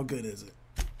Burst and how good is it?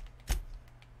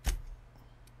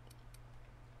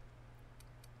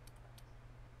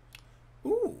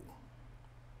 Ooh.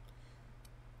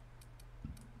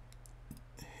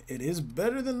 It is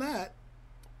better than that.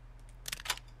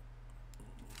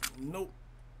 Nope.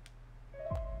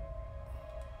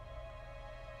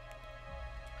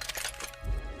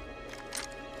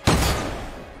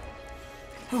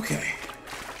 Okay.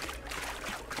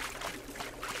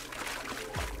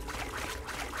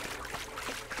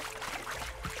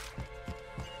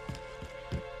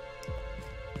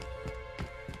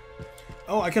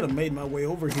 Oh, I could have made my way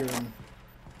over here and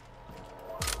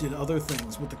did other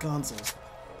things with the consoles.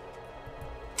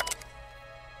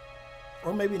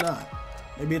 Or maybe not.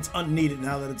 Maybe it's unneeded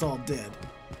now that it's all dead.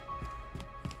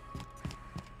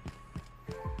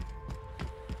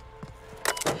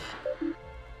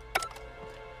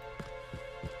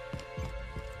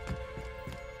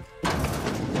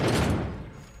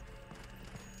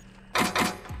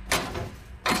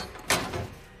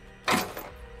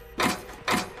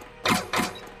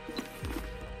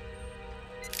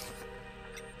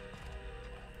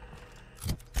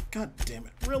 God damn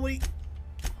it, really?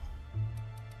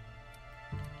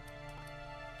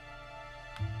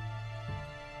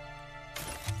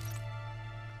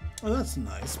 Well, that's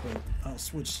nice, but I'll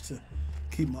switch to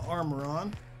keep my armor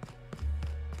on.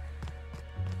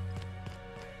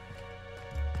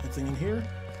 Anything in here?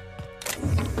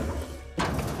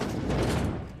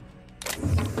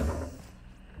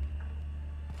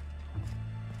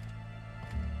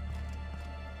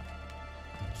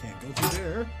 Can't go through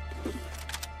there.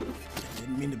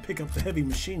 Didn't mean to pick up the heavy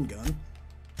machine gun.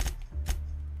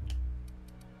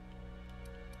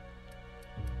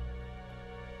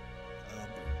 I'll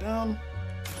put it down.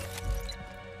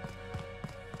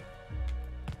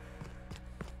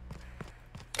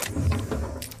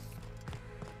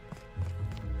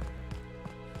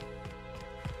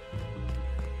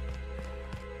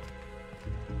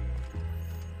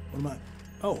 What am I?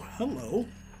 Oh, hello.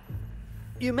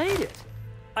 You made it.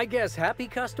 I guess happy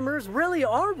customers really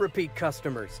are repeat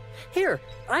customers. Here,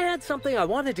 I had something I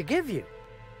wanted to give you.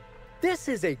 This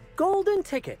is a golden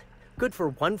ticket, good for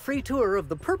one free tour of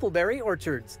the Purpleberry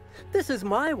Orchards. This is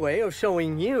my way of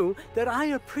showing you that I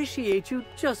appreciate you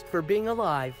just for being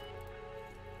alive.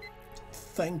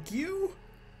 Thank you.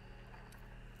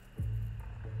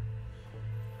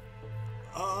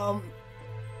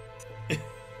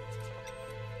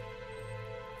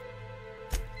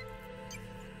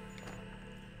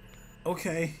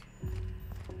 Okay.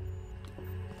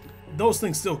 Those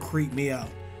things still creep me out.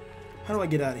 How do I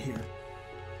get out of here?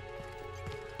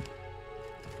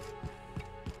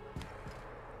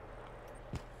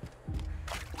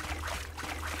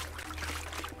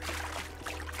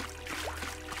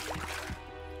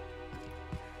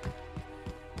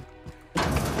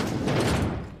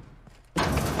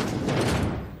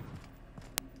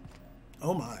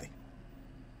 Oh my.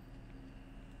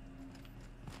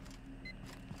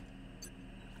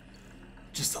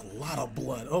 Just a lot of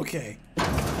blood. Okay.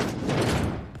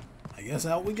 I guess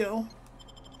out we go.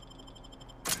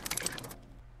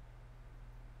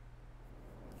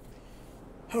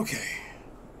 Okay.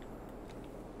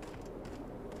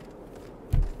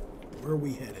 Where are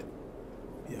we headed?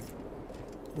 Yeah.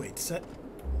 Wait, set.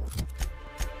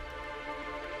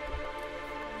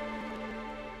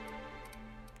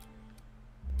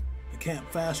 I can't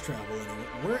fast travel anywhere.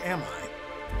 Where am I?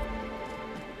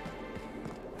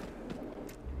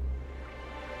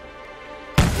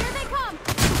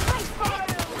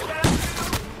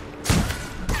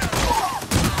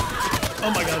 Oh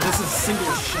my god, this is a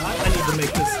single shot. I need to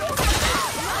make this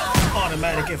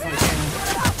automatic if I can.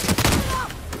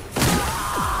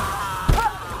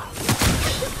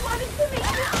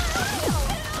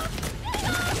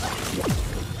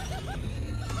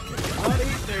 Okay, buddy,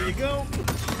 there you go.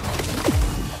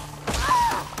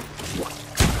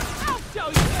 I'll show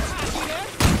you happiness.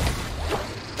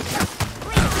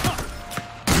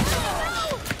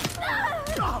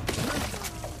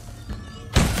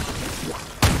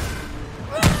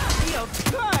 Feels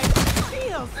good.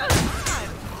 Feels good.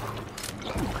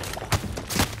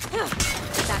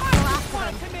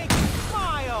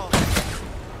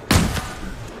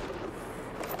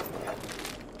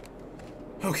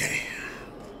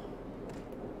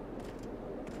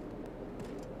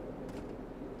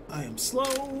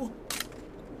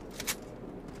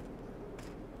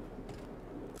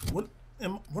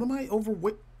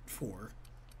 overweight for?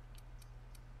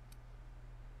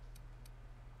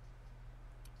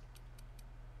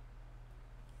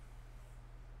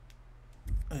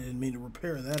 I didn't mean to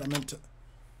repair that. I meant to...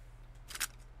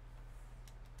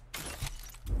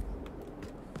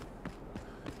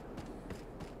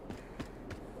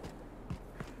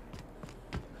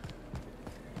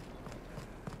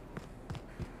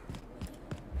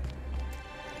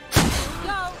 Oh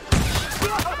no,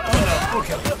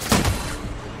 okay.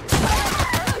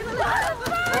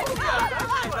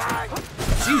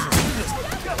 Jesus, you're just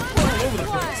all over the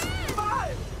place.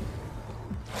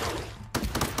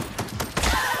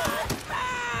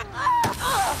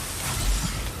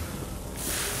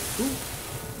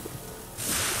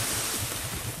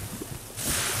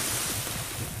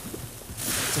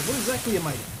 So what exactly am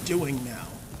I doing now?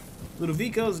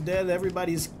 Ludovico's dead,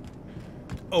 everybody's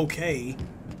okay.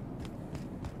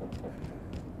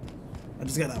 I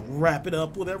just gotta wrap it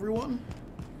up with everyone.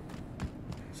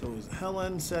 So it was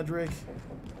Helen, Cedric,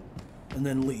 and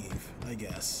then leave, I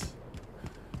guess.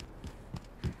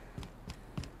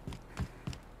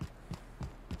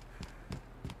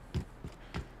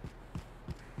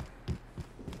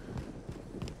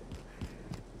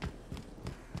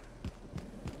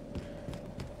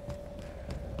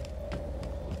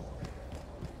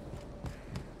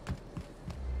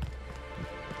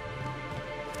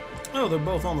 Oh, they're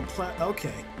both on the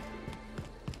okay.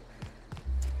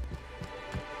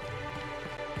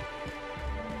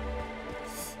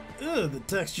 Ugh, the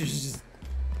texture's just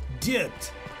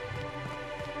dipped.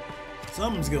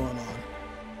 Something's going on.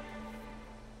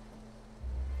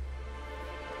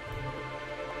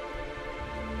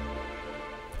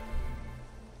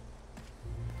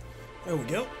 There we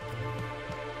go.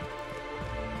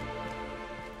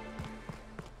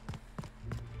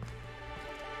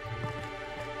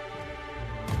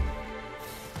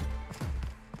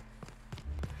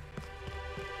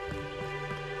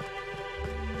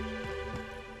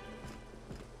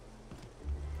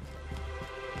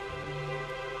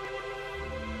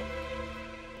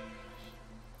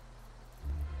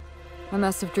 I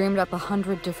must have dreamed up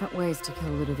 100 different ways to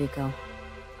kill Ludovico.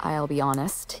 I'll be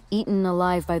honest, eaten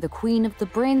alive by the queen of the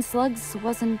brain slugs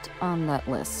wasn't on that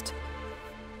list.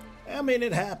 I mean,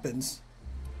 it happens.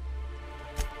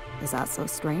 Is that so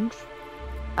strange?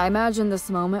 I imagine this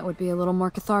moment would be a little more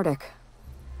cathartic.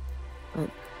 But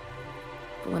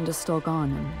Belinda's still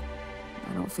gone, and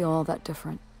I don't feel all that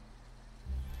different.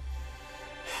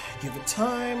 Give it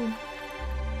time.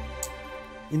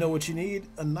 You know what you need?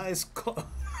 A nice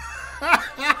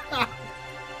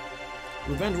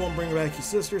Revenge won't bring back your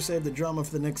sister. Save the drama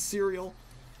for the next serial.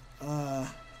 I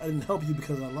didn't help you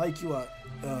because I like you.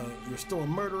 You're still a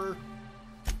murderer.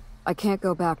 I can't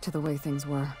go back to the way things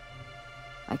were.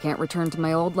 I can't return to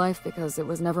my old life because it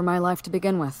was never my life to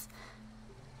begin with.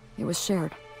 It was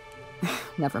shared.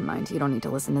 Never mind, you don't need to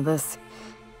listen to this.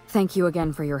 Thank you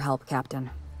again for your help, Captain.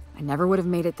 I never would have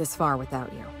made it this far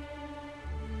without you.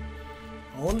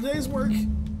 All in a day's work.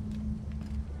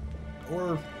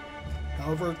 Or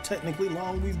however technically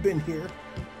long we've been here.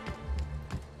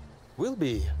 We'll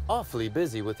be awfully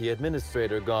busy with the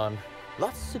administrator gone.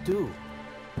 Lots to do.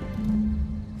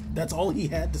 That's all he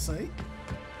had to say?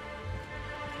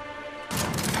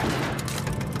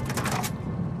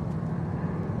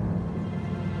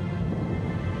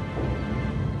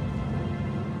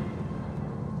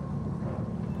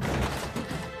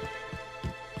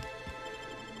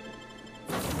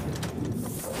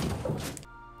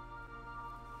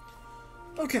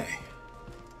 Okay.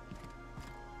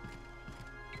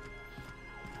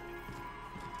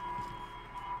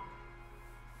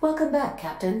 Welcome back,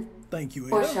 Captain. Thank you,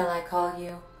 Ada. Or shall I call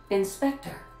you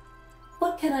Inspector?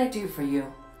 What can I do for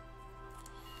you?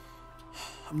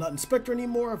 I'm not Inspector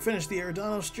anymore. I finished the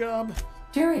Eridanos job.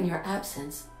 During your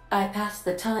absence, I passed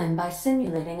the time by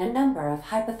simulating a number of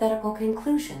hypothetical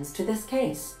conclusions to this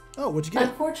case. Oh, what'd you get?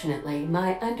 Unfortunately,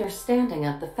 my understanding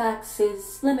of the facts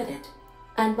is limited,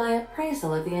 and my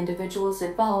appraisal of the individuals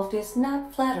involved is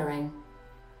not flattering.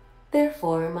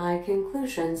 Therefore, my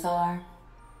conclusions are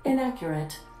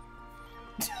inaccurate.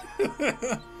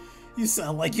 You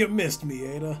sound like you missed me,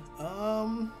 Ada.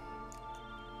 I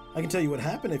can tell you what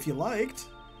happened if you liked.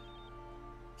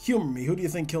 Humor me. Who do you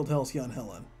think killed Halcyon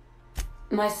Helen?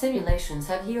 My simulations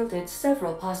have yielded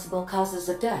several possible causes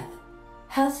of death.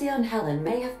 Halcyon Helen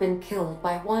may have been killed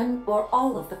by one or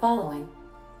all of the following: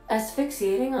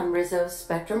 asphyxiating on Rizzo's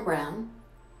Spectrum Brown,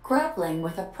 grappling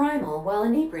with a primal while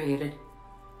inebriated,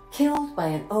 killed by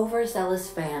an overzealous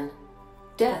fan,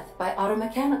 death by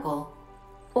automechanical,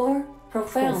 or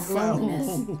profound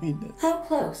loneliness. How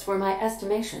close were my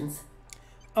estimations?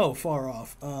 Oh, far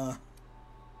off.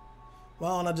 Why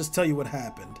don't I just tell you what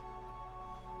happened?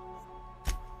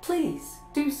 Please,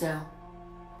 do so.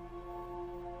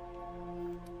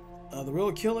 The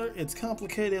real killer, it's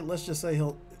complicated. Let's just say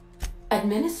he'll...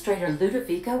 Administrator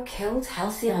Ludovico killed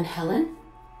Halcyon Helen?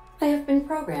 I have been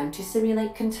programmed to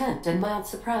simulate contempt and mild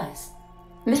surprise.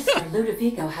 Mr.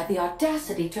 Ludovico had the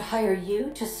audacity to hire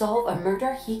you to solve a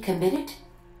murder he committed?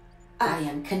 I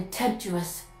am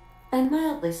contemptuous and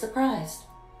mildly surprised.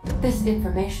 This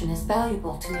information is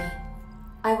valuable to me.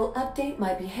 I will update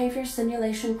my behavior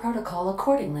simulation protocol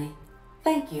accordingly.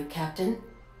 Thank you, Captain.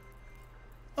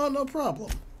 Oh, no problem.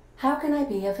 How can I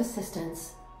be of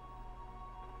assistance?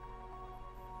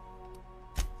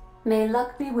 May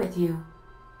luck be with you.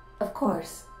 Of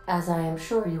course, as I am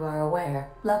sure you are aware,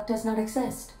 luck does not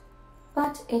exist.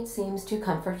 But it seems to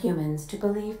comfort humans to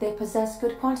believe they possess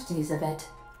good quantities of it.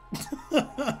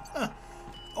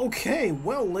 Okay,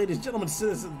 well, ladies and gentlemen,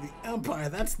 citizens of the Empire,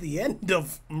 that's the end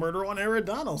of Murder on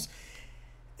Eridanos.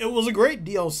 It was a great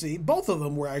DLC. Both of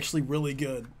them were actually really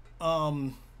good.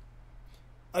 I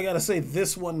gotta say,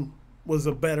 this one was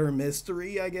a better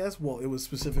mystery, I guess. Well, it was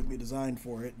specifically designed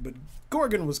for it, but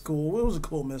Gorgon was cool. It was a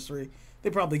cool mystery.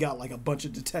 They probably got like a bunch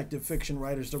of detective fiction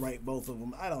writers to write both of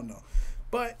them. I don't know.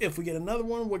 But if we get another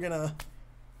one, we're gonna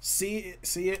see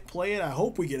it, play it. I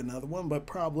hope we get another one, but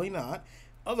probably not.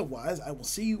 Otherwise, I will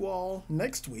see you all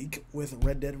next week with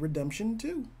Red Dead Redemption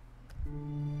 2.